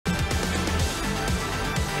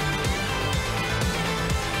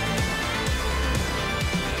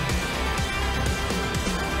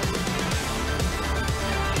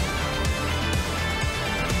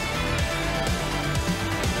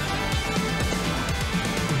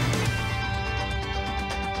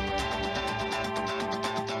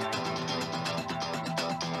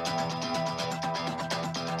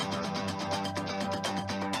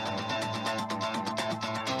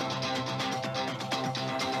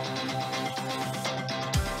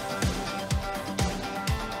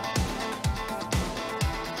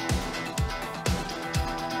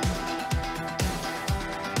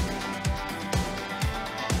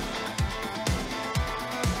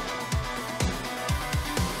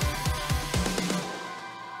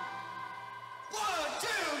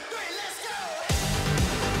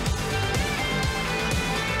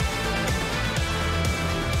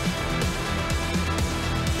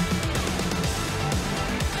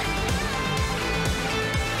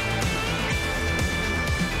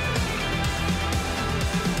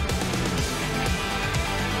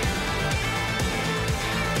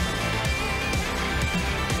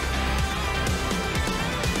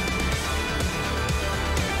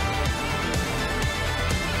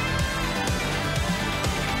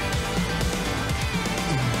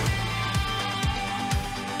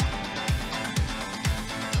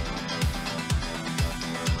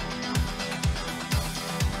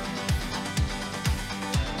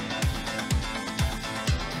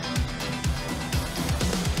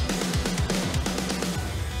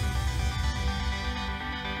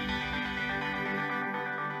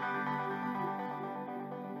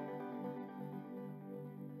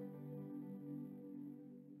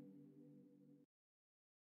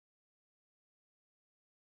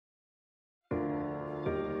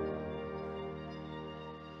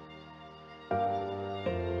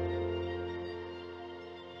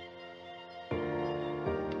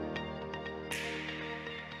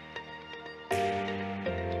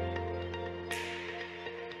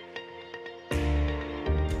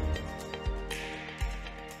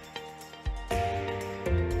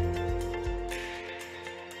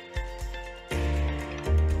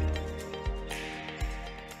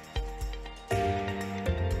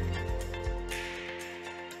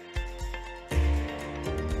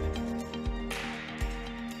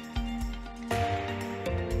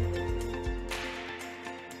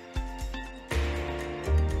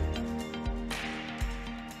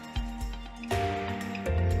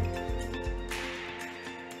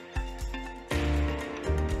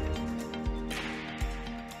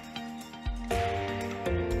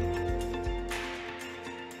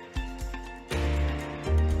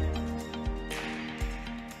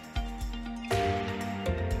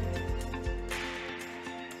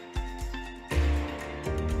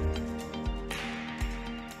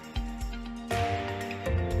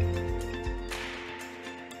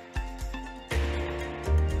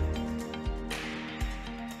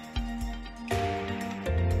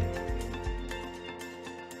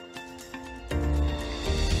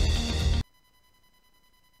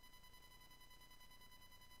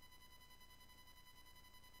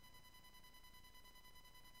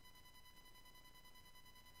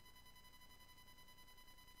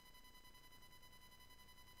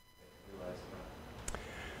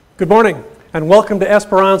Good morning and welcome to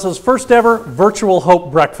Esperanza's first ever virtual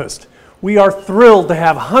Hope Breakfast. We are thrilled to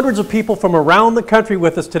have hundreds of people from around the country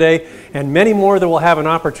with us today and many more that will have an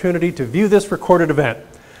opportunity to view this recorded event.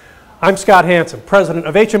 I'm Scott Hanson, President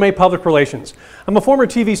of HMA Public Relations. I'm a former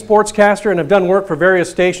TV sportscaster and have done work for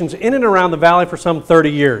various stations in and around the Valley for some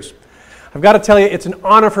 30 years. I've got to tell you, it's an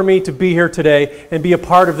honor for me to be here today and be a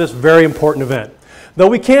part of this very important event. Though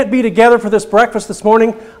we can't be together for this breakfast this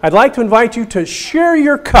morning, I'd like to invite you to share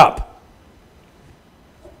your cup.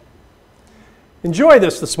 Enjoy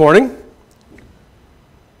this morning.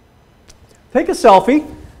 Take a selfie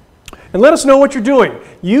and let us know what you're doing.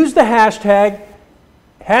 Use the hashtag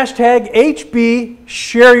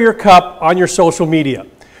 #HBShareYourCup on your social media.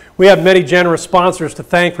 We have many generous sponsors to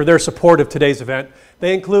thank for their support of today's event.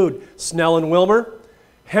 They include Snell and Wilmer,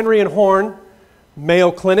 Henry and Horn, Mayo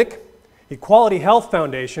Clinic, Equality Health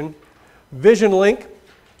Foundation, Vision Link,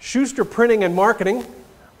 Schuster Printing and Marketing,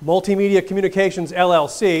 Multimedia Communications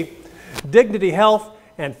LLC, Dignity Health,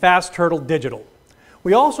 and Fast Turtle Digital.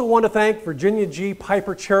 We also want to thank Virginia G.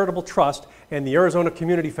 Piper Charitable Trust and the Arizona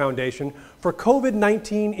Community Foundation for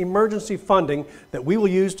COVID-19 emergency funding that we will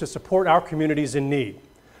use to support our communities in need.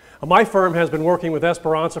 My firm has been working with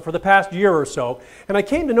Esperança for the past year or so, and I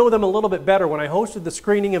came to know them a little bit better when I hosted the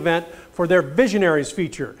screening event for their Visionaries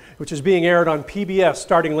feature, which is being aired on PBS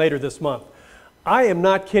starting later this month. I am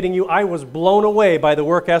not kidding you, I was blown away by the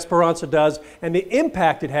work Esperança does and the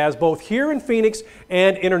impact it has both here in Phoenix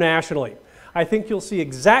and internationally. I think you'll see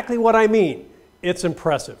exactly what I mean. It's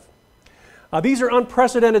impressive. These are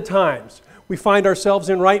unprecedented times we find ourselves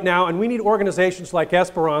in right now, and we need organizations like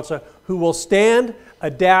Esperança who will stand,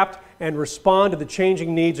 adapt, and respond to the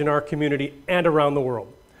changing needs in our community and around the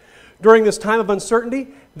world. During this time of uncertainty,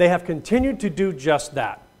 they have continued to do just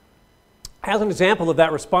that. As an example of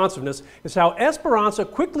that responsiveness is how Esperança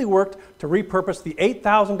quickly worked to repurpose the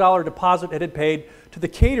 $8,000 deposit it had paid to the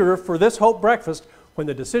caterer for this Hope Breakfast when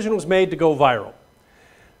the decision was made to go viral.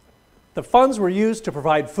 The funds were used to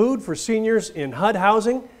provide food for seniors in HUD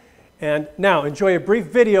housing. And now enjoy a brief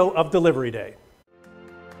video of Delivery Day.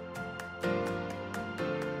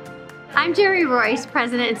 I'm Jeri, Royce,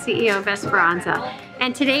 President and CEO of Esperança,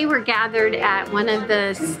 and today we're gathered at one of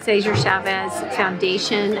the Cesar Chavez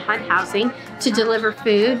Foundation HUD housing to deliver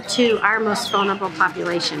food to our most vulnerable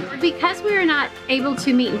population. Because we were not able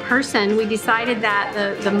to meet in person, we decided that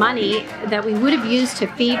the money that we would have used to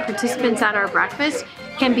feed participants at our breakfast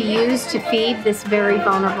can be used to feed this very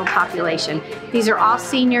vulnerable population. These are all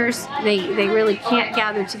seniors. They really can't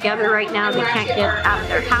gather together right now. They can't get out of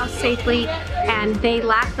their house safely, and they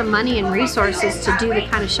lack the money and resources to do the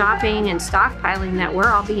kind of shopping and stockpiling that we're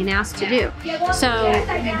all being asked to do. So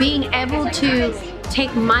being able to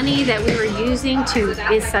take money that we were using to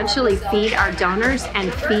essentially feed our donors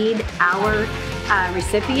and feed our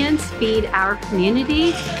recipients, feed our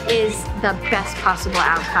community, is the best possible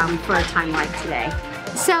outcome for a time like today.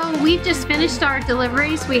 So we've just finished our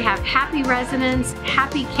deliveries. We have happy residents,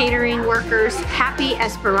 happy catering workers, happy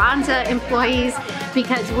Esperança employees,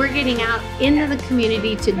 because we're getting out into the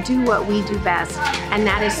community to do what we do best, and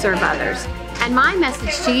that is serve others. And my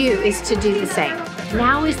message to you is to do the same.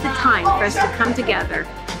 Now is the time for us to come together,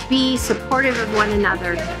 be supportive of one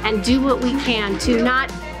another, and do what we can to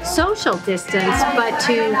not social distance, but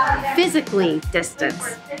to physically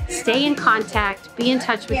distance. Stay in contact, be in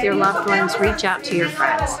touch with your loved ones, reach out to your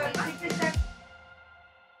friends.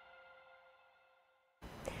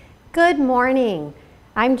 Good morning.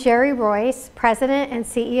 I'm Jeri Royce, President and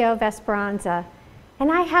CEO of Esperança,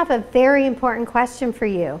 and I have a very important question for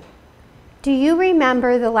you. Do you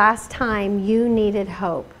remember the last time you needed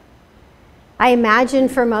hope? I imagine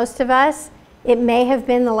for most of us, it may have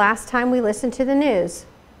been the last time we listened to the news,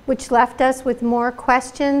 which left us with more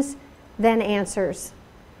questions than answers.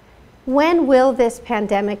 When will this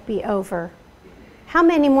pandemic be over? How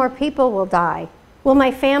many more people will die? Will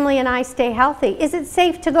my family and I stay healthy? Is it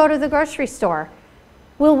safe to go to the grocery store?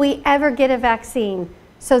 Will we ever get a vaccine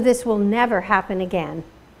so this will never happen again?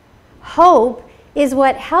 Hope is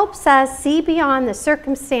what helps us see beyond the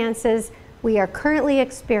circumstances we are currently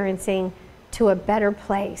experiencing to a better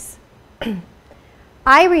place.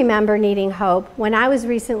 I remember needing hope when I was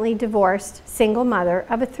recently divorced, single mother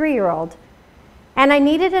of a 3-year-old, and I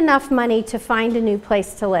needed enough money to find a new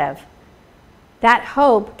place to live. That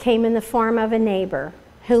hope came in the form of a neighbor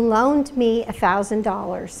who loaned me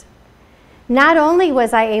 $1,000. Not only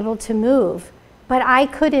was I able to move, but I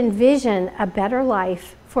could envision a better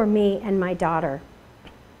life for me and my daughter.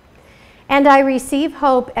 And I receive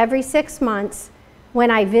hope every 6 months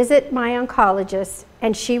when I visit my oncologist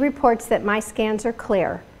and she reports that my scans are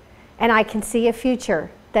clear and I can see a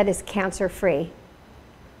future that is cancer-free.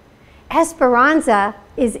 Esperanza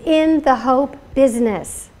is in the hope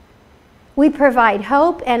business. We provide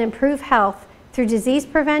hope and improve health through disease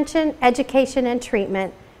prevention, education, and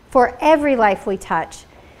treatment for every life we touch.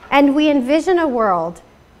 And we envision a world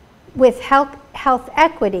with health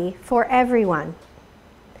equity for everyone.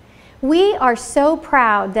 We are so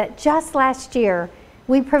proud that just last year,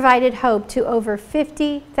 we provided hope to over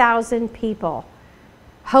 50,000 people.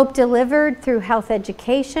 Hope delivered through health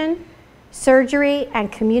education, surgery,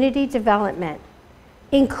 and community development,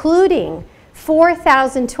 including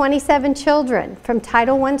 4,027 children from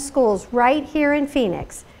Title I schools right here in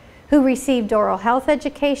Phoenix who received oral health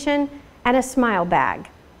education and a smile bag.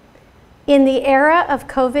 In the era of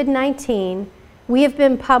COVID-19, we have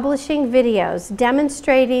been publishing videos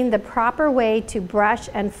demonstrating the proper way to brush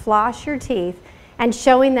and floss your teeth and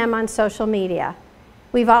showing them on social media.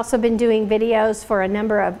 We've also been doing videos for a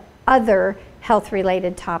number of other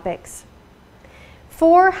health-related topics.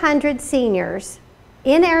 400 seniors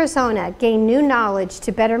in Arizona gain new knowledge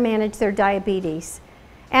to better manage their diabetes.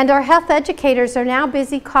 And our health educators are now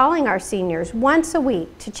busy calling our seniors once a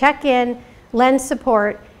week to check in, lend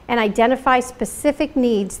support, and identify specific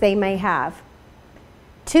needs they may have.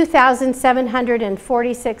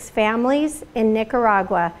 2,746 families in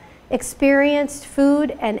Nicaragua experienced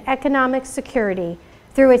food and economic security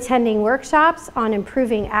through attending workshops on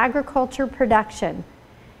improving agriculture production.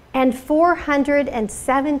 And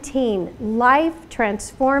 417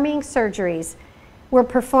 life-transforming surgeries were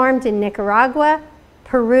performed in Nicaragua,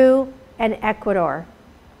 Peru, and Ecuador.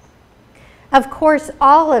 Of course,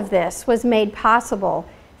 all of this was made possible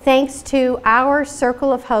thanks to our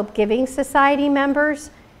Circle of Hope Giving Society members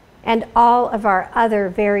and all of our other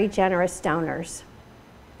very generous donors.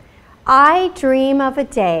 I dream of a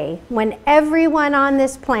day when everyone on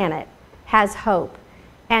this planet has hope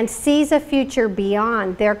and sees a future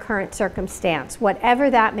beyond their current circumstance, whatever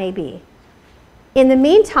that may be. In the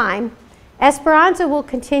meantime, Esperanza will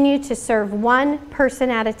continue to serve one person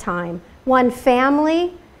at a time, one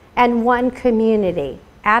family and one community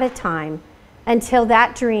at a time, until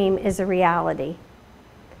that dream is a reality.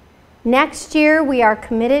 Next year, we are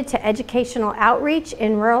committed to educational outreach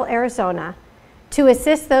in rural Arizona to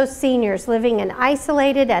assist those seniors living in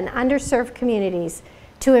isolated and underserved communities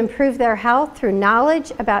to improve their health through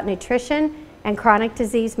knowledge about nutrition and chronic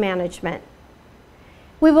disease management.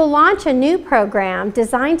 We will launch a new program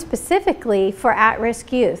designed specifically for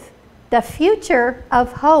at-risk youth, the Future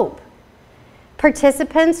of Hope.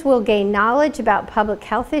 Participants will gain knowledge about public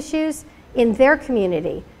health issues in their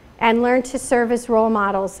community and learn to serve as role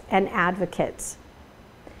models and advocates.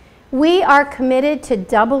 We are committed to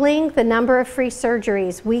doubling the number of free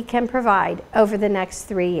surgeries we can provide over the next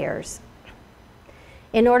 3 years.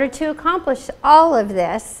 In order to accomplish all of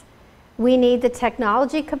this, we need the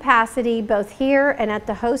technology capacity both here and at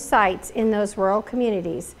the host sites in those rural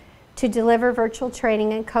communities to deliver virtual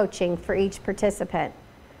training and coaching for each participant.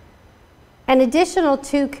 An additional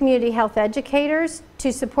 2 community health educators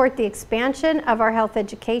to support the expansion of our health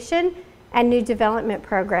education and new development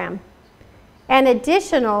program. And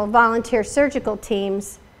additional volunteer surgical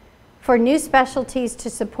teams for new specialties to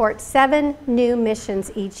support 7 new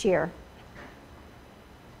missions each year.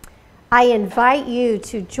 I invite you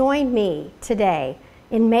to join me today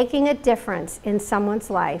in making a difference in someone's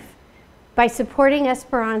life by supporting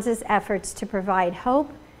Esperanza's efforts to provide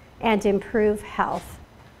hope and improve health.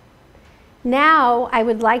 Now, I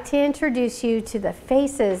would like to introduce you to the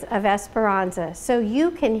faces of Esperanza so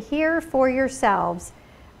you can hear for yourselves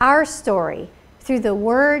our story through the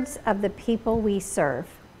words of the people we serve.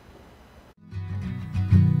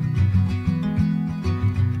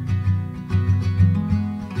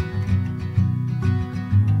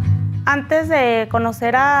 Antes de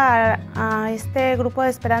conocer a este grupo de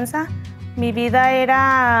Esperanza, mi vida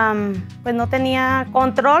era, pues no tenía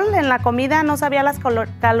control en la comida, no sabía las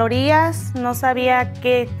calorías, no sabía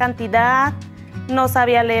qué cantidad, no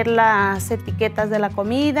sabía leer las etiquetas de la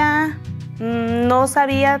comida, no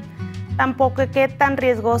sabía tampoco qué tan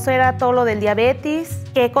riesgoso era todo lo del diabetes,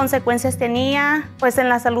 qué consecuencias tenía, pues en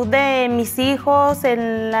la salud de mis hijos,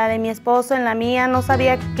 en la de mi esposo, en la mía, no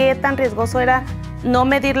sabía qué tan riesgoso era no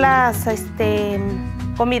medir las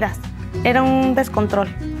comidas. Era un descontrol.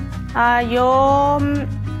 Yo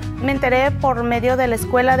me enteré por medio de la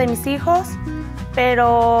escuela de mis hijos,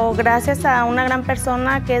 pero gracias a una gran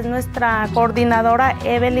persona que es nuestra coordinadora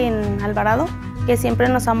Evelyn Alvarado, que siempre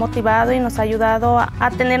nos ha motivado y nos ha ayudado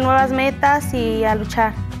a tener nuevas metas y a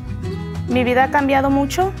luchar. Mi vida ha cambiado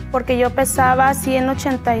mucho porque yo pesaba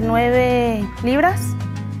 189 libras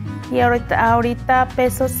y ahorita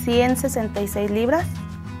peso 166 libras,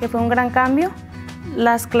 que fue un gran cambio.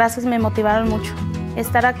 Las clases me motivaron mucho.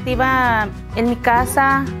 estar activa en mi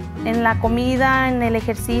casa, en la comida, en el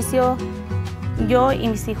ejercicio, yo y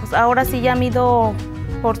mis hijos. Ahora sí ya mido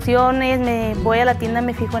porciones, me voy a la tienda,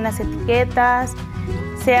 me fijo en las etiquetas,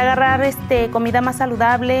 sé agarrar comida más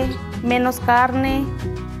saludable, menos carne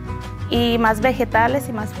y más vegetales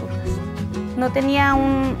y más frutas. No tenía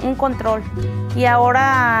un control y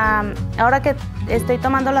ahora que estoy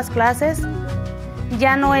tomando las clases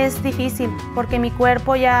ya no es difícil porque mi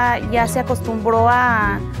cuerpo ya se acostumbró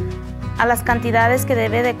a las cantidades que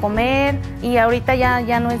debe de comer y ahorita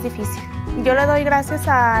ya no es difícil. Yo le doy gracias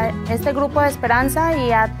a este grupo de Esperanza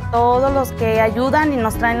y a todos los que ayudan y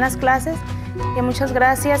nos traen las clases, que muchas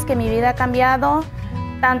gracias, que mi vida ha cambiado,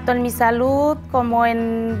 tanto en mi salud como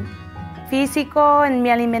en físico, en mi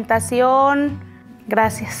alimentación.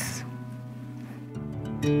 Gracias.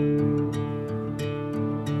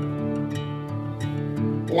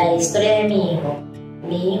 La historia de mi hijo.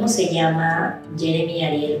 Mi hijo se llama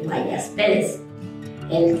Jeri Pérez.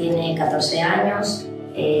 Él tiene 14 años,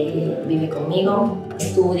 vive conmigo,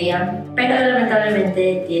 estudia, pero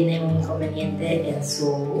lamentablemente tiene un inconveniente en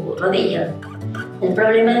su rodilla. El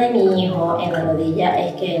problema de mi hijo en la rodilla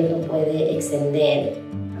es que él no puede extender,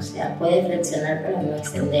 o sea, puede flexionar pero no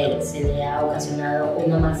extender. Se le ha ocasionado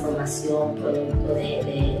una malformación producto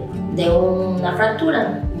de una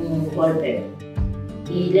fractura, un golpe.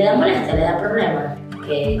 Y le da molestia, le da problema,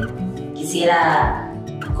 que quisiera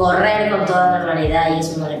correr con toda normalidad y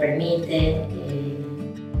eso no le permite,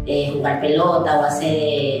 jugar pelota o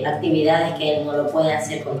hacer actividades que él no lo puede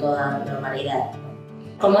hacer con toda normalidad.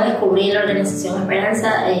 ¿Cómo descubrí la organización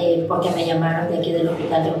Esperanza? Porque me llamaron de aquí del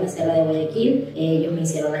hospital de Cesar de Guayaquil. Ellos me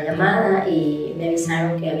hicieron la llamada y me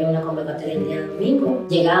avisaron que había una convocatoria el día domingo.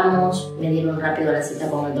 Llegamos, me dieron rápido la cita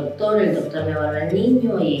con el doctor me evaluó al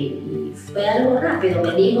niño y fue algo rápido.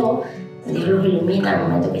 Me dijo, Dios los ilumina al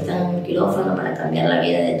momento que están en un quirófano para cambiar la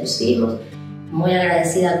vida de tus hijos. Muy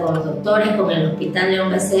agradecida con los doctores, con el Hospital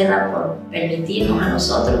León Becerra por permitirnos a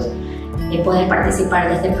nosotros poder participar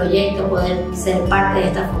de este proyecto, poder ser parte de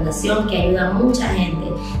esta fundación que ayuda a mucha gente.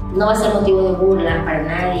 No va a ser motivo de burla para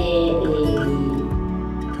nadie,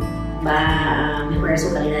 va a mejorar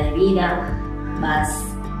su calidad de vida, va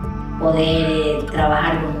a poder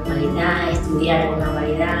trabajar con normalidad, estudiar con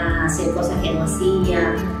normalidad, hacer cosas que no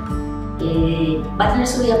hacía, va a tener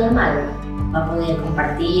su vida normal, va a poder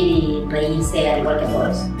compartir y reírse al igual que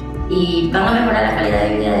todos. Y van a mejorar la calidad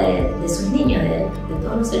de vida de sus niños, de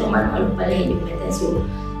todos los seres humanos a los cuales ellos meten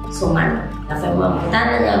su mano. La Fe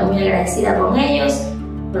Montana, ya muy agradecida con ellos,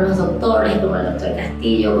 con los doctores, con el doctor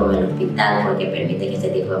Castillo, con el hospital, porque permite que este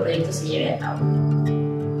tipo de proyectos se lleve a cabo.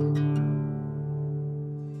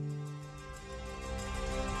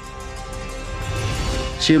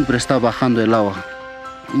 Siempre está bajando el agua,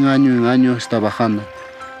 en año está bajando.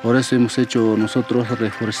 Por eso hemos hecho nosotros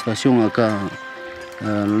reforestación acá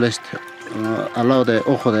al este, al lado del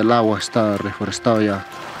ojo del agua está reforestado ya.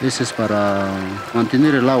 Ese es para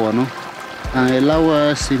mantener el agua, ¿no? El agua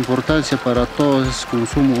es importancia para todos, es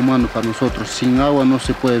consumo humano para nosotros. Sin agua no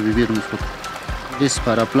se puede vivir nosotros. Es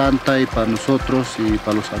para planta y para nosotros y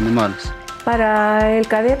para los animales. Para el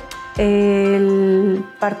CADEP, el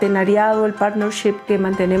partenariado, el partnership que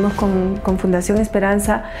mantenemos con Fundación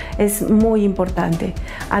Esperanza es muy importante.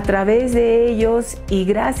 A través de ellos y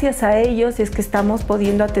gracias a ellos es que estamos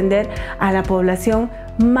pudiendo atender a la población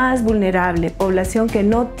más vulnerable, población que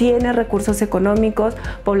no tiene recursos económicos,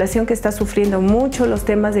 población que está sufriendo mucho los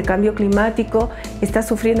temas de cambio climático, está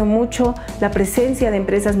sufriendo mucho la presencia de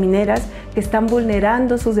empresas mineras que están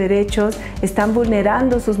vulnerando sus derechos, están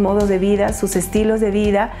vulnerando sus modos de vida, sus estilos de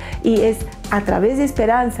vida, y es a través de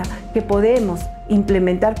Esperanza que podemos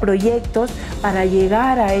implementar proyectos para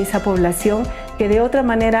llegar a esa población que de otra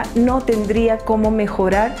manera no tendría cómo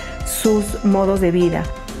mejorar sus modos de vida.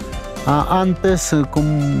 Antes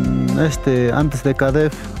de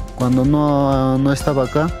CADEF, cuando no estaba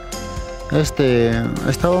acá,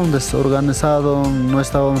 estábamos desorganizados, no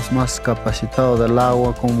estábamos más capacitados del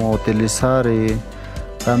agua, cómo utilizar, y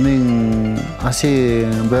también así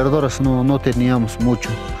verduras no teníamos mucho.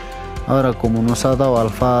 Ahora como nos ha dado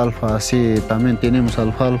alfalfa, así también tenemos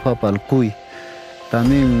alfalfa para el cuy.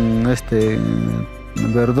 También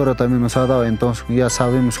verdura también nos ha dado, entonces ya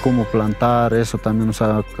sabemos cómo plantar, eso también nos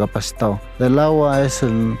ha capacitado. El agua es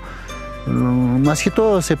más que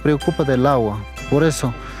todo se preocupa del agua, por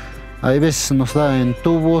eso hay veces nos da en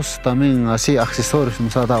tubos, también así accesorios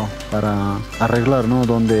nos ha dado para arreglar, ¿no?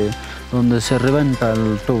 Donde se reventa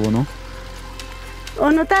el tubo, ¿no?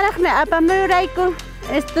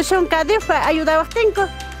 Esto son cadifa ayuda tengo.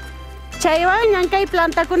 Chaywañan kay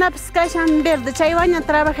planta kuna pescashan verde chaywañan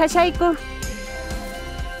trabaja chayko.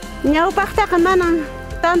 ñawpaqtaqa manan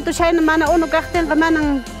tanto chayna mana unu kaqtinqa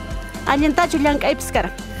manan allintachu llank'aypis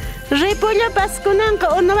karaq. Ripullupas kunanqa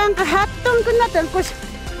unuwanqa hatunkunatan kush.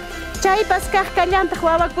 Chaypas kaq kallantaq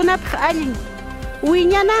wawakunapaq allin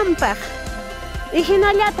wiñananpaq. Y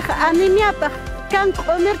hinallataq anemiapaq kan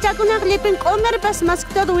q'umirchakunaq lipin q'umirpas mas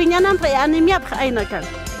que todo wiñananpaq y anemiapaq ayna kan.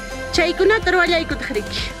 Chaykunata ruwallaykutaq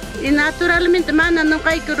riki. Y naturalmente mana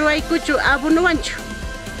nuqayku ruwaykuchu abunuwanchu.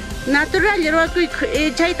 Natural ruwakuyku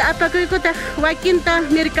chayta apakuykutaq wakinta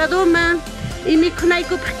mercadoma y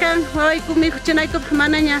mikhunaykupaq kan wawayku mikhuchinaykupaq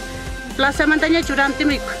manaña plazamantañachu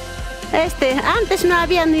rantimuyku. Antes no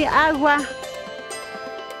había ni agua,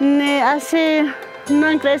 ni así, no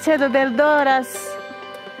han crecido verduras,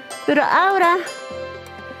 pero ahora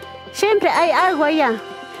siempre hay agua ya.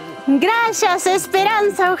 Gracias,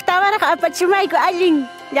 Esperanza, Uxtabaraj, Apachumayco, Allin,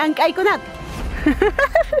 Yankaikunat.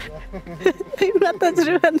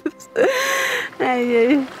 Ay,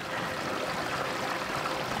 ay.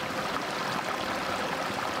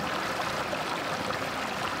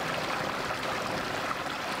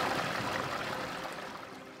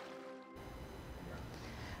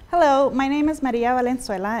 Hello, my name is Maria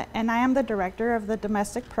Valenzuela, and I am the director of the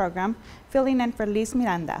domestic program, filling in for Liz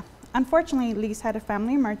Miranda. Unfortunately, Liz had a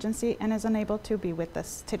family emergency and is unable to be with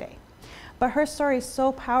us today. But her story is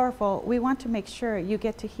so powerful, we want to make sure you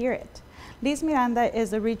get to hear it. Liz Miranda is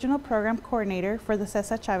the regional program coordinator for the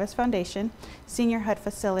Cesar Chavez Foundation, Senior HUD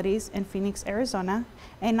Facilities in Phoenix, Arizona,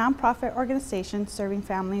 a nonprofit organization serving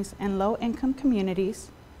families in low-income communities.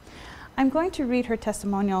 I'm going to read her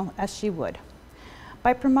testimonial as she would.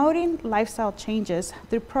 By promoting lifestyle changes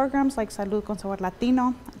through programs like Salud con Sabor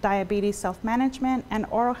Latino, diabetes self-management, and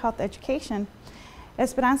oral health education,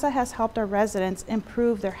 Esperanza has helped our residents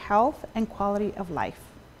improve their health and quality of life.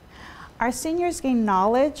 Our seniors gain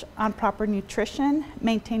knowledge on proper nutrition,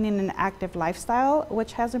 maintaining an active lifestyle,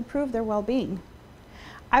 which has improved their well-being.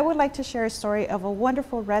 I would like to share a story of a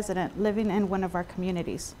wonderful resident living in one of our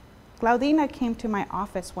communities. Claudina came to my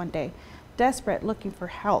office one day, desperate, looking for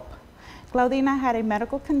help. Claudina had a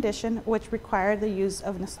medical condition which required the use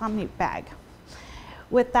of an ostomy bag.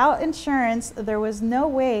 Without insurance, there was no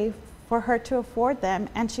way for her to afford them,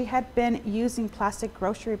 and she had been using plastic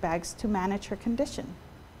grocery bags to manage her condition.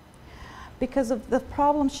 Because of the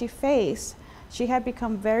problem she faced, she had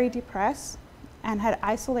become very depressed and had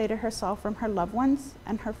isolated herself from her loved ones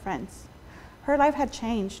and her friends. Her life had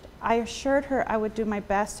changed. I assured her I would do my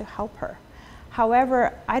best to help her.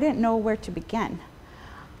 However, I didn't know where to begin.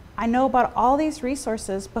 I know about all these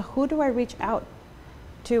resources, but who do I reach out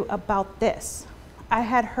to about this? I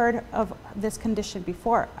had heard of this condition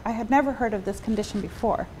before. I had never heard of this condition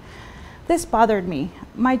before. This bothered me.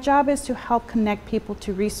 My job is to help connect people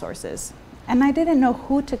to resources, and I didn't know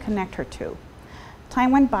who to connect her to.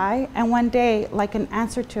 Time went by, and one day, like an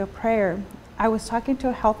answer to a prayer, I was talking to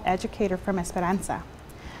a health educator from Esperanza,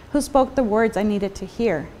 who spoke the words I needed to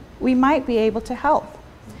hear. We might be able to help.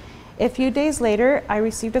 A few days later, I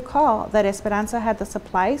received a call that Esperanza had the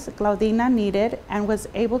supplies Claudina needed and was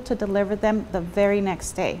able to deliver them the very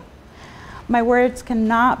next day. My words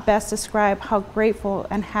cannot best describe how grateful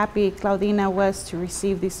and happy Claudina was to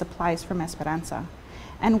receive these supplies from Esperanza,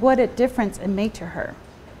 and what a difference it made to her.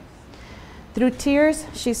 Through tears,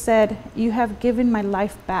 she said, "You have given my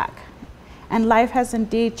life back." And life has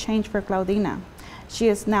indeed changed for Claudina. She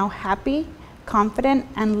is now happy, confident,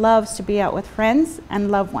 and loves to be out with friends and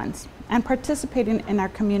loved ones and participating in our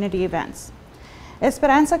community events.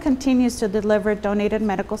 Esperanza continues to deliver donated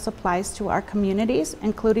medical supplies to our communities,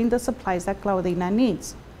 including the supplies that Claudina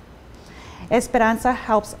needs. Esperanza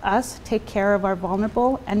helps us take care of our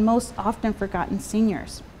vulnerable and most often forgotten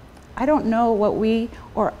seniors. I don't know what we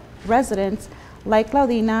or residents like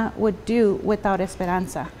Claudina would do without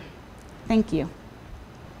Esperanza. Thank you.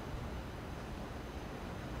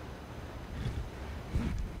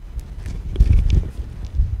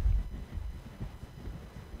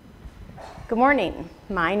 Good morning.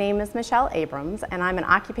 My name is Michelle Abrams, and I'm an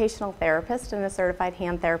occupational therapist and a certified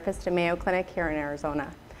hand therapist at Mayo Clinic here in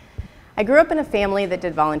Arizona. I grew up in a family that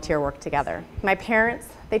did volunteer work together. My parents,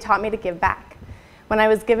 they taught me to give back. When I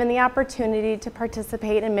was given the opportunity to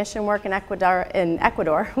participate in mission work in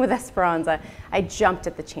Ecuador with Esperanza, I jumped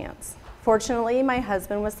at the chance. Fortunately, my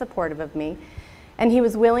husband was supportive of me, and he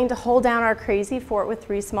was willing to hold down our crazy fort with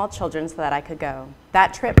 3 small children so that I could go.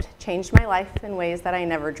 That trip changed my life in ways that I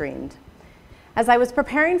never dreamed. As I was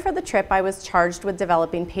preparing for the trip, I was charged with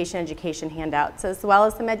developing patient education handouts, as well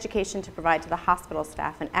as some education to provide to the hospital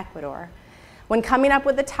staff in Ecuador. When coming up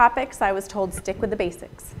with the topics, I was told, stick with the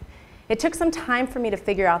basics. It took some time for me to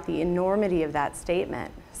figure out the enormity of that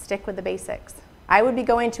statement, stick with the basics. I would be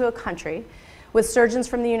going to a country with surgeons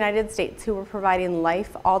from the United States who were providing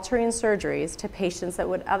life-altering surgeries to patients that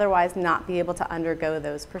would otherwise not be able to undergo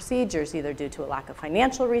those procedures, either due to a lack of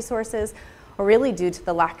financial resources or really due to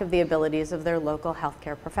the lack of the abilities of their local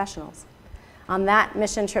healthcare professionals. On that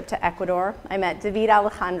mission trip to Ecuador, I met David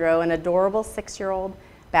Alejandro, an adorable 6-year-old,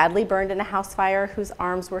 badly burned in a house fire, whose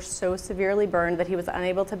arms were so severely burned that he was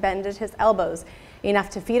unable to bend at his elbows enough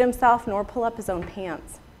to feed himself nor pull up his own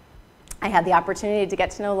pants. I had the opportunity to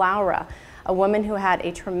get to know Laura, a woman who had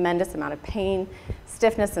a tremendous amount of pain,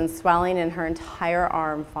 stiffness, and swelling in her entire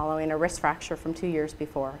arm following a wrist fracture from 2 years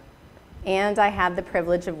before. And I had the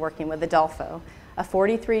privilege of working with Adolfo, a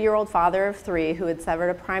 43-year-old father of 3 who had severed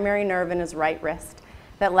a primary nerve in his right wrist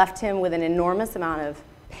that left him with an enormous amount of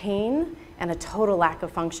pain and a total lack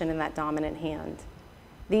of function in that dominant hand.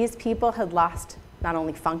 These people had lost not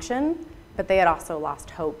only function, but they had also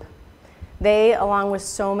lost hope. They, along with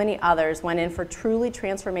so many others, went in for truly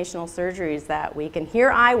transformational surgeries that week, and here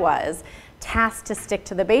I was, tasked to stick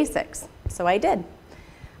to the basics. So I did.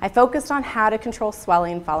 I focused on how to control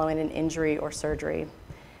swelling following an injury or surgery.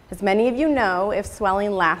 As many of you know, if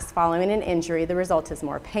swelling lasts following an injury, the result is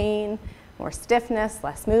more pain, more stiffness,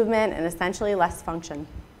 less movement, and essentially less function.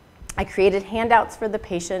 I created handouts for the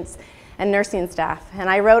patients and nursing staff, and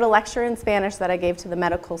I wrote a lecture in Spanish that I gave to the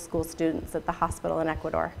medical school students at the hospital in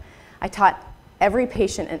Ecuador. I taught every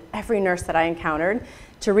patient and every nurse that I encountered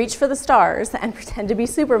to reach for the stars and pretend to be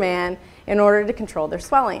Superman in order to control their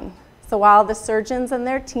swelling. So while the surgeons and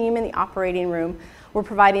their team in the operating room were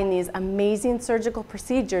providing these amazing surgical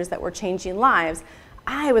procedures that were changing lives,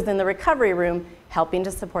 I was in the recovery room helping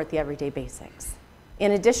to support the everyday basics.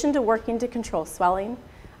 In addition to working to control swelling,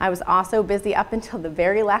 I was also busy up until the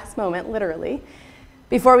very last moment, literally,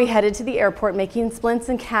 before we headed to the airport, making splints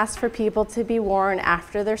and casts for people to be worn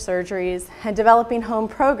after their surgeries and developing home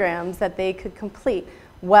programs that they could complete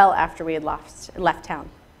well after we had left town.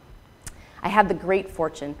 I had the great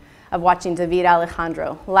fortune of watching David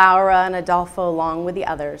Alejandro, Laura, and Adolfo, along with the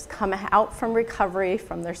others, come out from recovery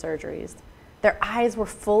from their surgeries. Their eyes were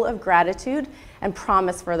full of gratitude and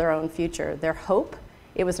promise for their own future. Their hope,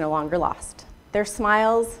 it was no longer lost. Their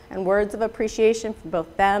smiles and words of appreciation from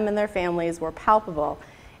both them and their families were palpable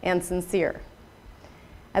and sincere.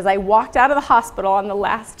 As I walked out of the hospital on the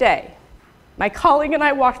last day, my colleague and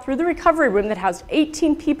I walked through the recovery room that housed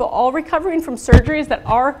 18 people, all recovering from surgeries that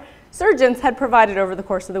our surgeons had provided over the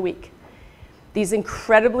course of the week. These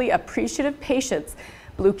incredibly appreciative patients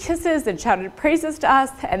blew kisses and shouted praises to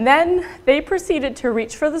us, and then they proceeded to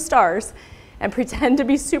reach for the stars and pretend to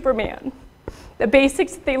be Superman. The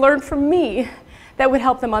basics that they learned from me that would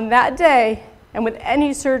help them on that day and with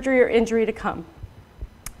any surgery or injury to come.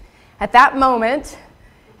 At that moment,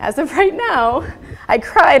 as of right now, I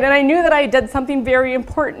cried and I knew that I had done something very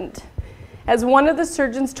important. As one of the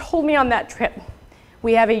surgeons told me on that trip,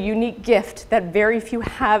 we have a unique gift that very few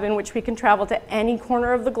have, in which we can travel to any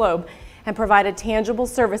corner of the globe and provide a tangible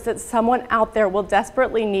service that someone out there will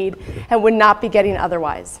desperately need and would not be getting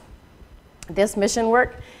otherwise. This mission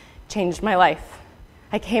work changed my life.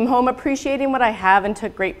 I came home appreciating what I have and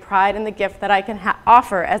took great pride in the gift that I can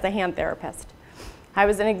offer as a hand therapist. I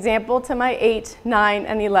was an example to my 8, 9,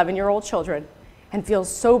 and 11-year-old children and feel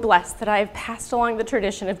so blessed that I have passed along the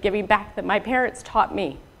tradition of giving back that my parents taught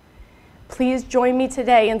me. Please join me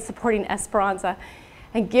today in supporting Esperança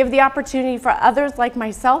and give the opportunity for others like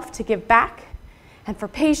myself to give back and for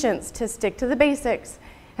patients to stick to the basics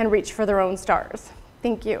and reach for their own stars.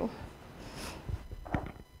 Thank you.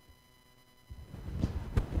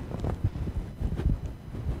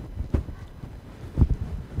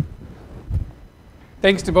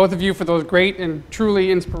 Thanks to both of you for those great and truly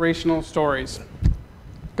inspirational stories.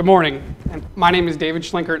 Good morning. My name is David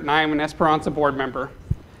Schlinkert, and I am an Esperança board member.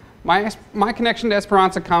 My connection to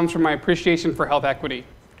Esperança comes from my appreciation for health equity.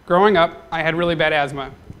 Growing up, I had really bad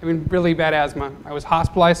asthma. Really bad asthma. I was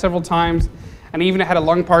hospitalized several times and even had a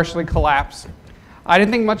lung partially collapse. I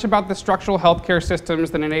didn't think much about the structural healthcare systems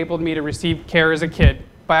that enabled me to receive care as a kid,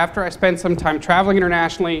 but after I spent some time traveling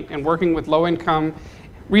internationally and working with low-income,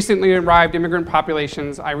 recently arrived immigrant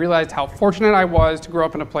populations, I realized how fortunate I was to grow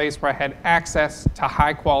up in a place where I had access to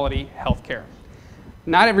high-quality health care.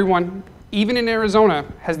 Not everyone, even in Arizona,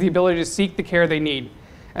 has the ability to seek the care they need,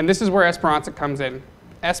 and this is where Esperança comes in.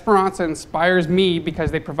 Esperança inspires me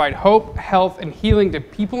because they provide hope, health, and healing to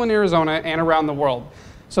people in Arizona and around the world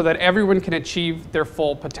so that everyone can achieve their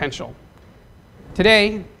full potential.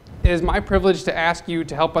 Today, it is my privilege to ask you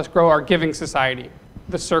to help us grow our giving society,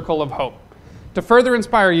 the Circle of Hope. To further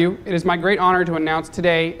inspire you, it is my great honor to announce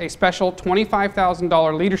today a special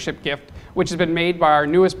 $25,000 leadership gift which has been made by our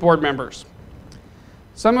newest board members.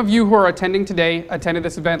 Some of you who are attending today attended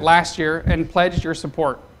this event last year and pledged your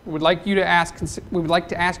support. We would like to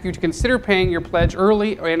ask you to consider paying your pledge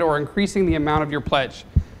early and/or increasing the amount of your pledge.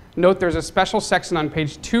 Note there's a special section on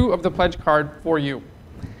page 2 of the pledge card for you.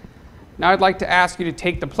 Now I'd like to ask you to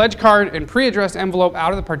take the pledge card and pre-addressed envelope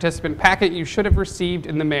out of the participant packet you should have received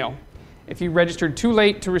in the mail. If you registered too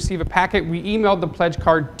late to receive a packet, we emailed the pledge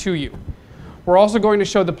card to you. We're also going to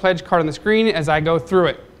show the pledge card on the screen as I go through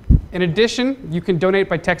it. In addition, you can donate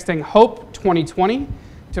by texting HOPE 2020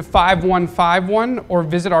 to 5151 or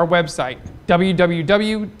visit our website,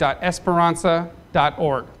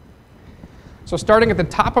 www.esperanza.org. So starting at the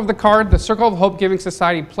top of the card, the Circle of Hope Giving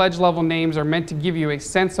Society pledge level names are meant to give you a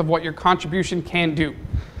sense of what your contribution can do.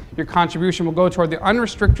 Your contribution will go toward the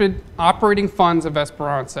unrestricted operating funds of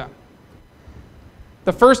Esperanza.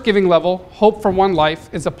 The first giving level, Hope for One Life,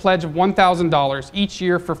 is a pledge of $1,000 each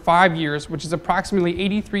year for 5 years, which is approximately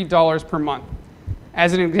 $83 per month.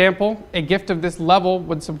 As an example, a gift of this level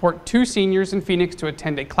would support 2 seniors in Phoenix to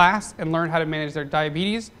attend a class and learn how to manage their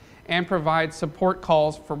diabetes and provide support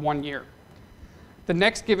calls for 1 year. The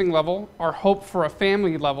next giving level, our Hope for a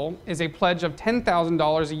Family level, is a pledge of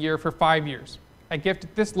 $10,000 a year for 5 years. A gift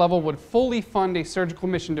at this level would fully fund a surgical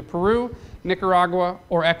mission to Peru, Nicaragua,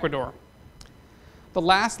 or Ecuador. The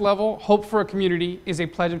last level, Hope for a Community, is a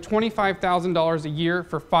pledge of $25,000 a year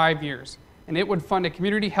for 5 years. And it would fund a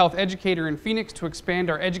community health educator in Phoenix to expand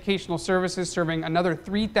our educational services, serving another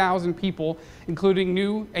 3,000 people, including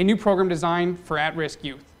a new program designed for at-risk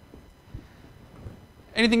youth.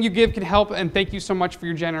 Anything you give can help, and thank you so much for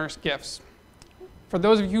your generous gifts. For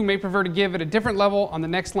those of you who may prefer to give at a different level, on the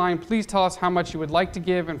next line, please tell us how much you would like to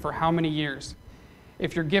give and for how many years.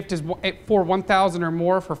 If your gift is for $1,000 or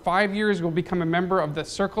more for 5 years, you'll become a member of the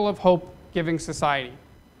Circle of Hope Giving Society.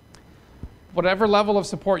 Whatever level of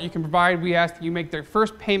support you can provide, we ask that you make the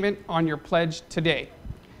first payment on your pledge today.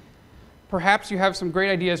 Perhaps you have some great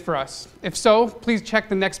ideas for us. If so, please check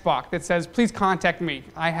the next box that says, please contact me.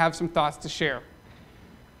 I have some thoughts to share.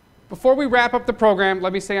 Before we wrap up the program,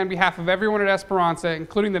 let me say on behalf of everyone at Esperanza,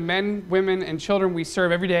 including the men, women, and children we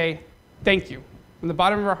serve every day, thank you. From the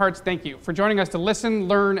bottom of our hearts, thank you for joining us to listen,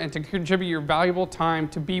 learn, and to contribute your valuable time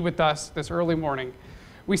to be with us this early morning.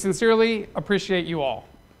 We sincerely appreciate you all.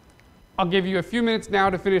 I'll give you a few minutes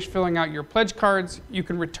now to finish filling out your pledge cards. You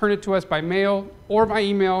can return it to us by mail or by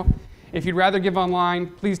email. If you'd rather give online,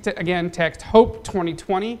 please again text HOPE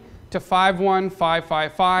 2020 to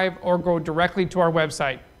 51555 or go directly to our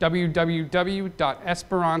website,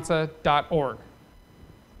 www.esperanza.org.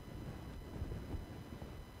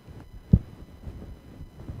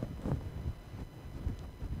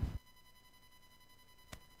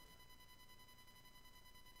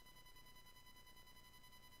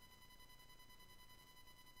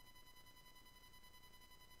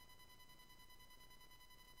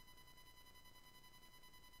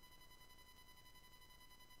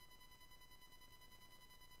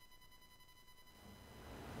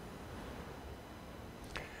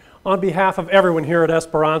 On behalf of everyone here at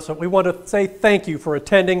Esperanza, we want to say thank you for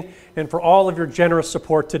attending and for all of your generous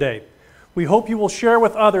support today. We hope you will share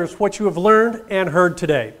with others what you have learned and heard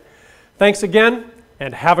today. Thanks again,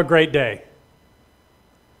 and have a great day.